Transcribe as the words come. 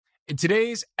In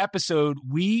today's episode,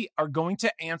 we are going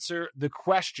to answer the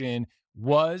question,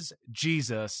 was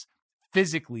Jesus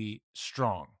physically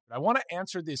strong? I want to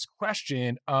answer this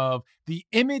question of the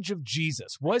image of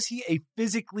Jesus. Was he a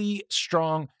physically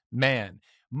strong man?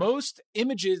 Most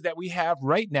images that we have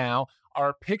right now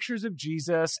are pictures of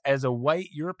Jesus as a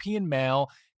white European male,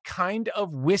 kind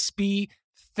of wispy,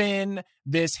 thin,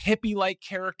 this hippie-like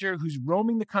character who's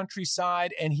roaming the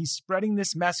countryside, and he's spreading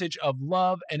this message of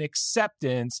love and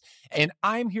acceptance. And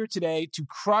I'm here today to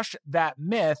crush that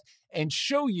myth and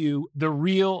show you the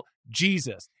real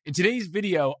Jesus. In today's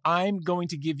video, I'm going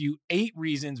to give you 8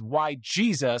 reasons why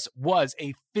Jesus was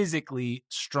a physically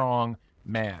strong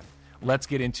man. Let's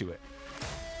get into it.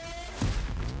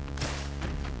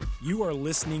 You are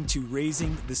listening to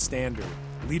Raising the Standard,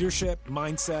 leadership,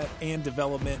 mindset, and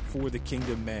development for the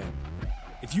kingdom man.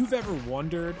 If you've ever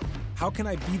wondered, how can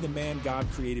I be the man God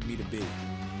created me to be?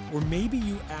 Or maybe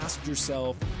you asked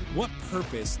yourself, what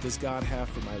purpose does God have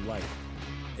for my life?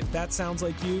 If that sounds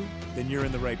like you, then you're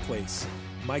in the right place.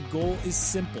 My goal is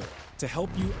simple, to help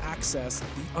you access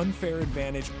the unfair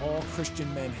advantage all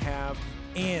Christian men have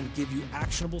and give you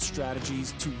actionable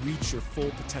strategies to reach your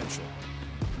full potential.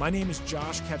 My name is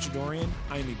Josh Kachadorian.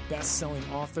 I am a best-selling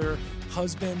author,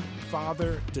 husband,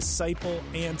 father, disciple,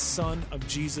 and son of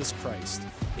Jesus Christ.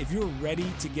 If you're ready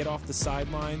to get off the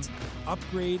sidelines,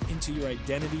 upgrade into your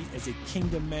identity as a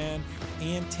kingdom man,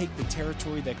 and take the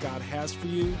territory that God has for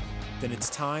you, then it's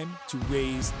time to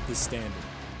raise the standard.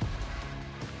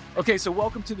 Okay, so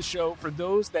welcome to the show. For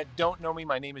those that don't know me,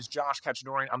 my name is Josh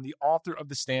Kachadorian. I'm the author of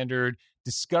The Standard,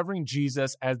 Discovering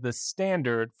Jesus as the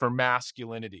Standard for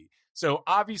Masculinity. So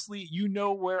obviously, you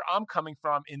know where I'm coming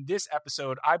from. In this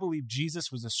episode, I believe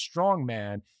Jesus was a strong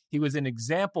man. He was an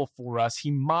example for us. He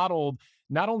modeled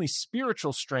not only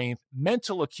spiritual strength,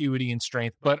 mental acuity and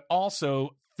strength, but also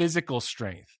physical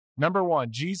strength. Number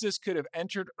one, Jesus could have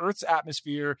entered Earth's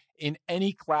atmosphere in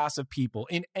any class of people,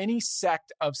 in any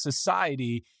sect of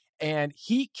society, and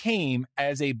he came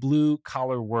as a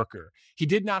blue-collar worker. He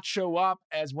did not show up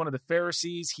as one of the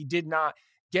Pharisees. He did not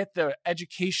get the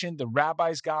education the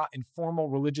rabbis got in formal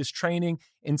religious training.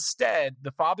 Instead,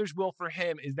 the Father's will for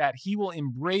him is that he will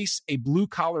embrace a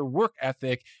blue-collar work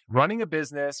ethic, running a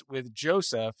business with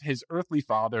Joseph, his earthly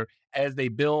father, as they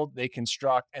build, they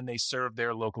construct, and they serve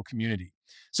their local community.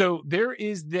 So there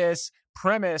is this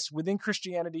premise within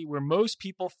Christianity where most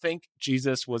people think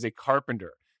Jesus was a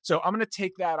carpenter. So I'm going to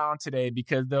take that on today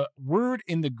because the word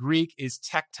in the Greek is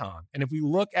tekton. And if we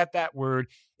look at that word,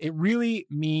 it really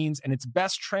means, and it's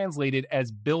best translated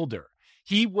as builder.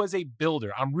 He was a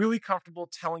builder. I'm really comfortable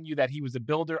telling you that he was a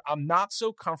builder. I'm not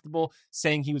so comfortable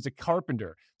saying he was a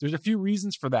carpenter. There's a few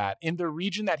reasons for that. In the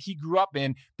region that he grew up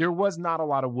in, there was not a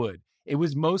lot of wood. It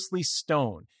was mostly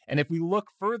stone. And if we look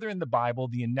further in the Bible,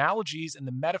 the analogies and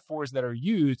the metaphors that are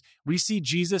used, we see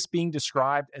Jesus being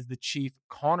described as the chief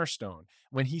cornerstone.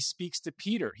 When he speaks to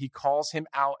Peter, he calls him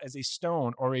out as a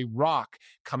stone or a rock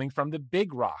coming from the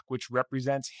big rock, which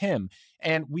represents him.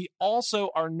 And we also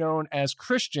are known as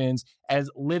Christians as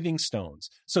living stones.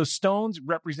 So stones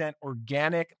represent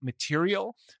organic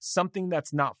material, something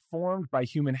that's not formed by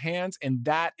human hands, and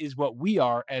that is what we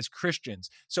are as Christians.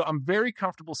 So I'm very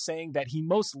comfortable saying that he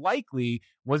most likely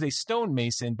was a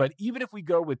stonemason, but even if we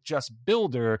go with just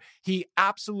builder, he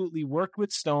absolutely worked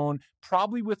with stone,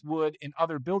 probably with wood and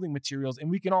other building materials. And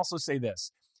we can also say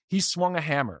this: he swung a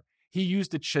hammer, he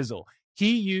used a chisel,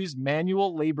 he used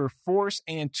manual labor force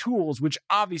and tools, which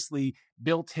obviously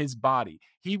built his body.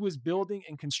 He was building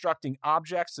and constructing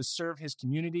objects to serve his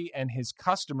community and his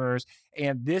customers.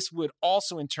 And this would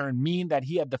also in turn mean that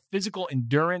he had the physical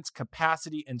endurance,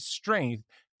 capacity, and strength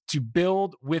to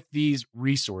build with these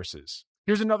resources.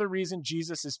 Here's another reason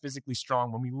Jesus is physically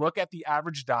strong. When we look at the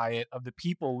average diet of the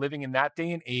people living in that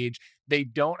day and age, they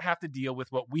don't have to deal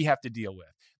with what we have to deal with.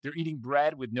 They're eating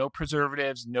bread with no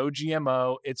preservatives, no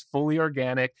GMO. It's fully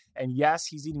organic. And yes,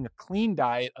 he's eating a clean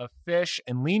diet of fish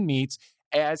and lean meats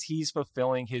as he's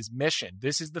fulfilling his mission.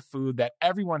 This is the food that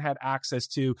everyone had access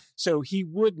to. So he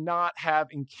would not have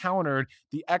encountered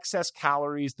the excess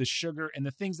calories, the sugar, and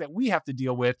the things that we have to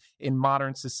deal with in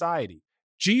modern society.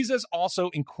 Jesus also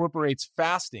incorporates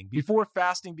fasting. Before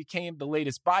fasting became the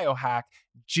latest biohack,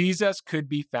 Jesus could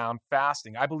be found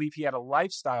fasting. I believe he had a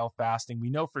lifestyle fasting. We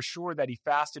know for sure that he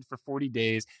fasted for 40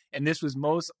 days, and this was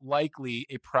most likely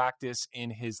a practice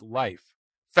in his life.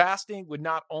 Fasting would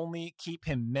not only keep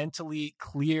him mentally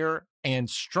clear and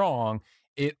strong,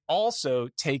 it also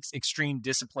takes extreme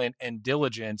discipline and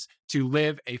diligence to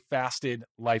live a fasted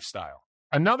lifestyle.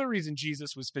 Another reason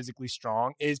Jesus was physically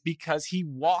strong is because he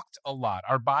walked a lot.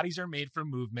 Our bodies are made for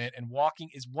movement, and walking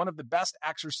is one of the best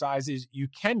exercises you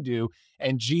can do,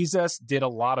 and Jesus did a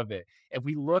lot of it. If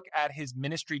we look at his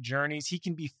ministry journeys, he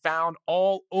can be found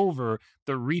all over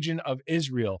the region of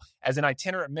Israel. As an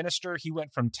itinerant minister, he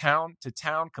went from town to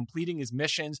town, completing his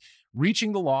missions,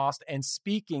 reaching the lost, and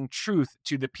speaking truth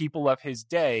to the people of his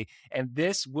day. And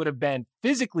this would have been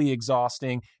physically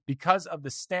exhausting because of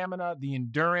the stamina, the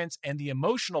endurance, and the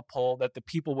emotional pull that the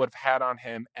people would have had on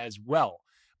him as well.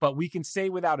 But we can say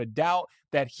without a doubt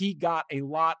that he got a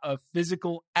lot of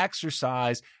physical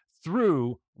exercise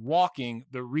through walking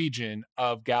the region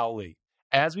of Galilee.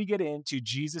 As we get into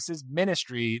Jesus's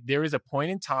ministry, there is a point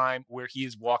in time where he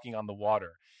is walking on the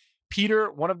water.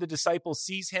 Peter, one of the disciples,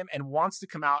 sees him and wants to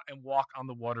come out and walk on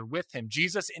the water with him.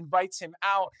 Jesus invites him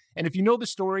out. And if you know the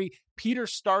story, Peter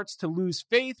starts to lose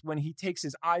faith when he takes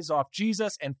his eyes off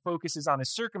Jesus and focuses on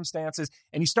his circumstances,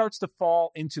 and he starts to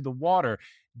fall into the water.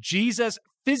 Jesus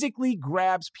physically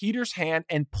grabs Peter's hand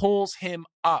and pulls him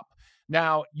up.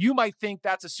 Now, you might think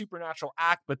that's a supernatural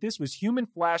act, but this was human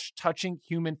flesh touching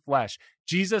human flesh.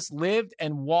 Jesus lived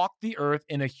and walked the earth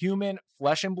in a human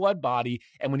flesh and blood body,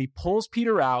 and when he pulls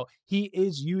Peter out, he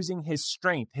is using his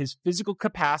strength, his physical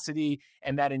capacity,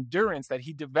 and that endurance that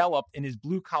he developed in his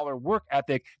blue-collar work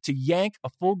ethic to yank a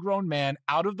full-grown man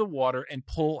out of the water and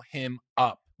pull him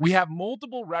up. We have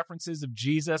multiple references of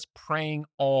Jesus praying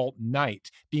all night,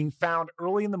 being found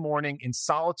early in the morning in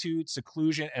solitude,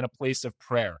 seclusion, and a place of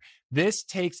prayer. This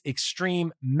takes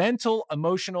extreme mental,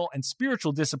 emotional, and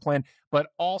spiritual discipline, but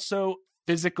also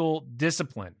physical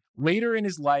discipline. Later in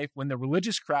his life, when the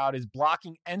religious crowd is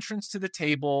blocking entrance to the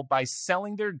table by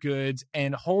selling their goods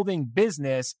and holding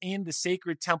business in the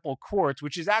sacred temple courts,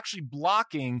 which is actually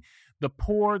blocking the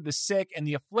poor, the sick, and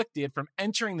the afflicted from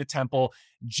entering the temple,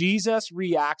 Jesus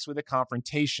reacts with a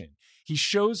confrontation. He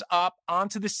shows up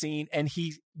onto the scene and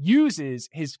he uses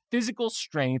his physical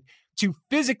strength to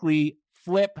physically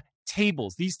flip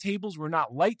tables. These tables were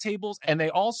not light tables, and they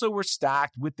also were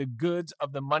stacked with the goods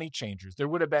of the money changers. There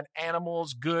would have been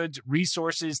animals, goods,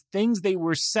 resources, things they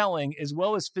were selling, as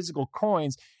well as physical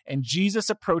coins, and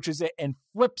Jesus approaches it and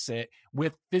flips it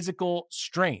with physical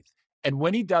strength. And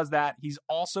when he does that, he's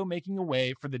also making a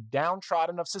way for the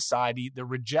downtrodden of society, the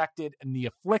rejected and the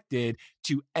afflicted,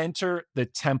 to enter the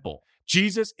temple.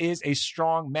 Jesus is a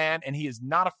strong man, and he is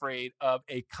not afraid of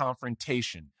a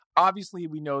confrontation. Obviously,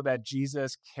 we know that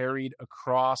Jesus carried a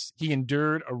cross. He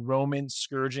endured a Roman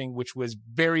scourging, which was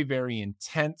very, very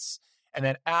intense. And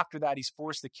then after that, he's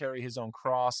forced to carry his own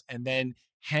cross and then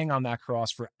hang on that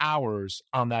cross for hours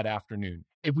on that afternoon.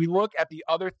 If we look at the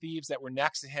other thieves that were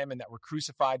next to him and that were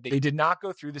crucified, they did not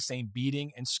go through the same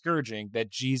beating and scourging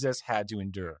that Jesus had to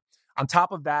endure. On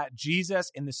top of that, Jesus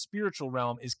in the spiritual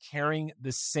realm is carrying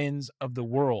the sins of the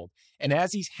world. And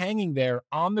as he's hanging there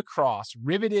on the cross,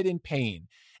 riveted in pain,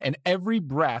 and every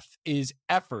breath is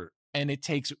effort, and it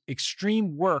takes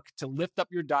extreme work to lift up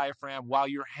your diaphragm while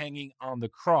you're hanging on the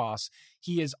cross,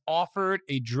 he is offered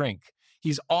a drink.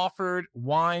 He's offered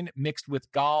wine mixed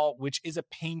with gall, which is a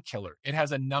painkiller. It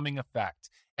has a numbing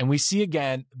effect. And we see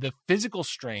again the physical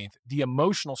strength, the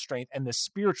emotional strength, and the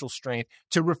spiritual strength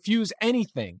to refuse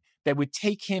anything that would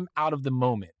take him out of the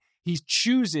moment. He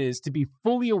chooses to be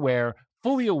fully aware,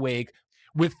 fully awake,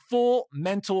 with full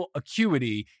mental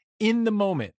acuity in the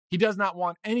moment. He does not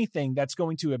want anything that's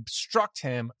going to obstruct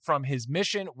him from his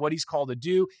mission, what he's called to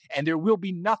do, and there will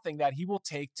be nothing that he will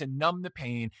take to numb the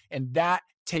pain, and that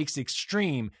takes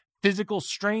extreme physical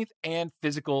strength and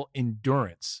physical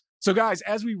endurance. So guys,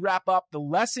 as we wrap up, the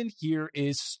lesson here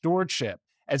is stewardship.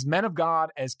 As men of God,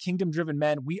 as kingdom-driven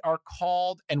men, we are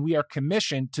called and we are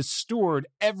commissioned to steward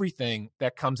everything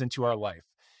that comes into our life.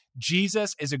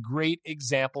 Jesus is a great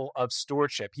example of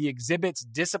stewardship. He exhibits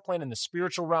discipline in the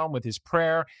spiritual realm with his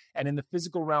prayer, and in the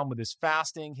physical realm with his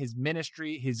fasting, his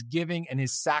ministry, his giving, and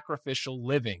his sacrificial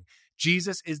living.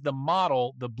 Jesus is the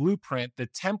model, the blueprint, the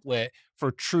template for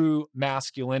true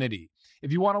masculinity.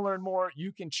 If you want to learn more,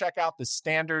 you can check out The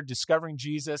Standard, Discovering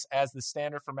Jesus as the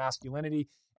Standard for Masculinity.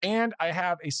 And I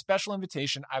have a special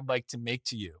invitation I'd like to make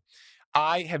to you.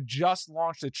 I have just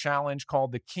launched a challenge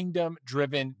called the Kingdom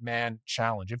Driven Man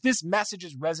Challenge. If this message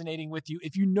is resonating with you,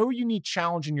 if you know you need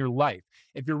challenge in your life,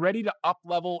 if you're ready to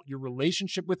up-level your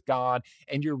relationship with God,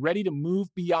 and you're ready to move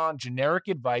beyond generic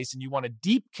advice, and you want a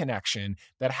deep connection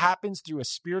that happens through a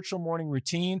spiritual morning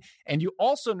routine, and you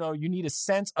also know you need a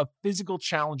sense of physical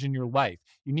challenge in your life,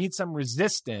 you need some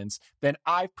resistance, then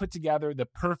I've put together the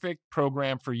perfect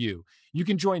program for you. You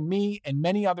can join me and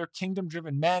many other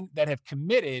kingdom-driven men that have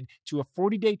committed to a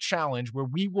 40-day challenge where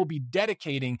we will be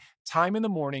dedicating time in the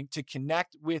morning to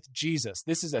connect with Jesus.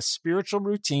 This is a spiritual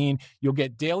routine. You'll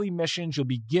get daily missions. You'll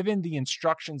be given the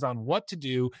instructions on what to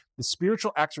do, the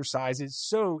spiritual exercises,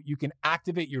 so you can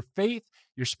activate your faith,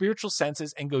 your spiritual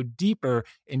senses, and go deeper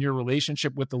in your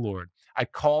relationship with the Lord. I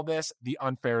call this the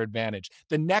unfair advantage.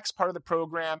 The next part of the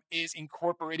program is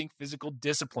incorporating physical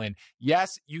discipline.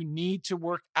 Yes, you need to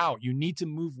work out. You need to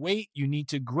move weight. You need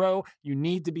to grow. You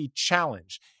need to be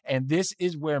challenged. And this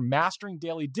is where mastering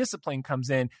daily discipline comes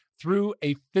in through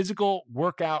a physical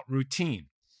workout routine.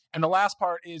 And the last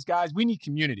part is, guys, we need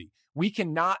community. We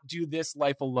cannot do this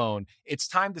life alone. It's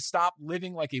time to stop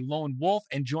living like a lone wolf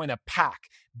and join a pack.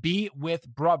 Be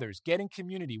with brothers. Get in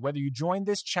community. Whether you join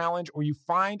this challenge or you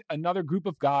find another group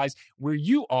of guys where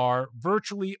you are,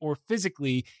 virtually or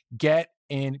physically, get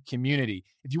in community.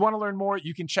 If you want to learn more,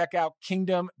 you can check out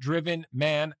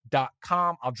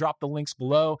kingdomdrivenman.com. I'll drop the links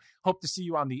below. Hope to see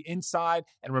you on the inside.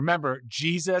 And remember,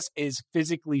 Jesus is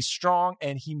physically strong,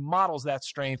 and he models that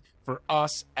strength for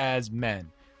us as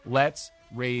men. Let's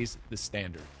raise the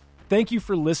standard. Thank you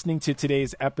for listening to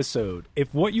today's episode.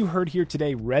 If what you heard here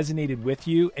today resonated with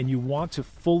you and you want to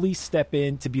fully step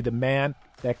in to be the man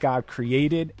that God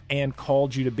created and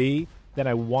called you to be, then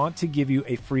I want to give you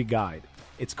a free guide.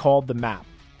 It's called The Map,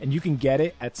 and you can get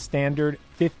it at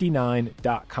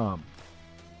standard59.com.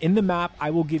 In the map, I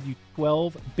will give you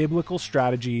 12 biblical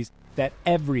strategies that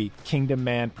every kingdom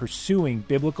man pursuing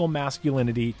biblical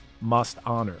masculinity must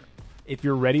honor. If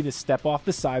you're ready to step off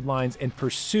the sidelines and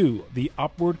pursue the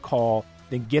upward call,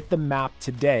 then get the map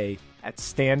today at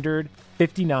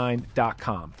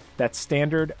standard59.com. That's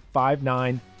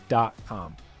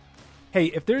standard59.com. Hey,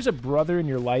 if there's a brother in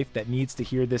your life that needs to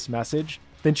hear this message,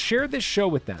 then share this show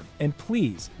with them. And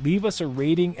please leave us a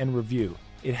rating and review.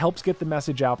 It helps get the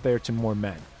message out there to more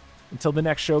men. Until the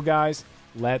next show, guys,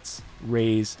 let's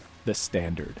raise the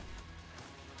standard.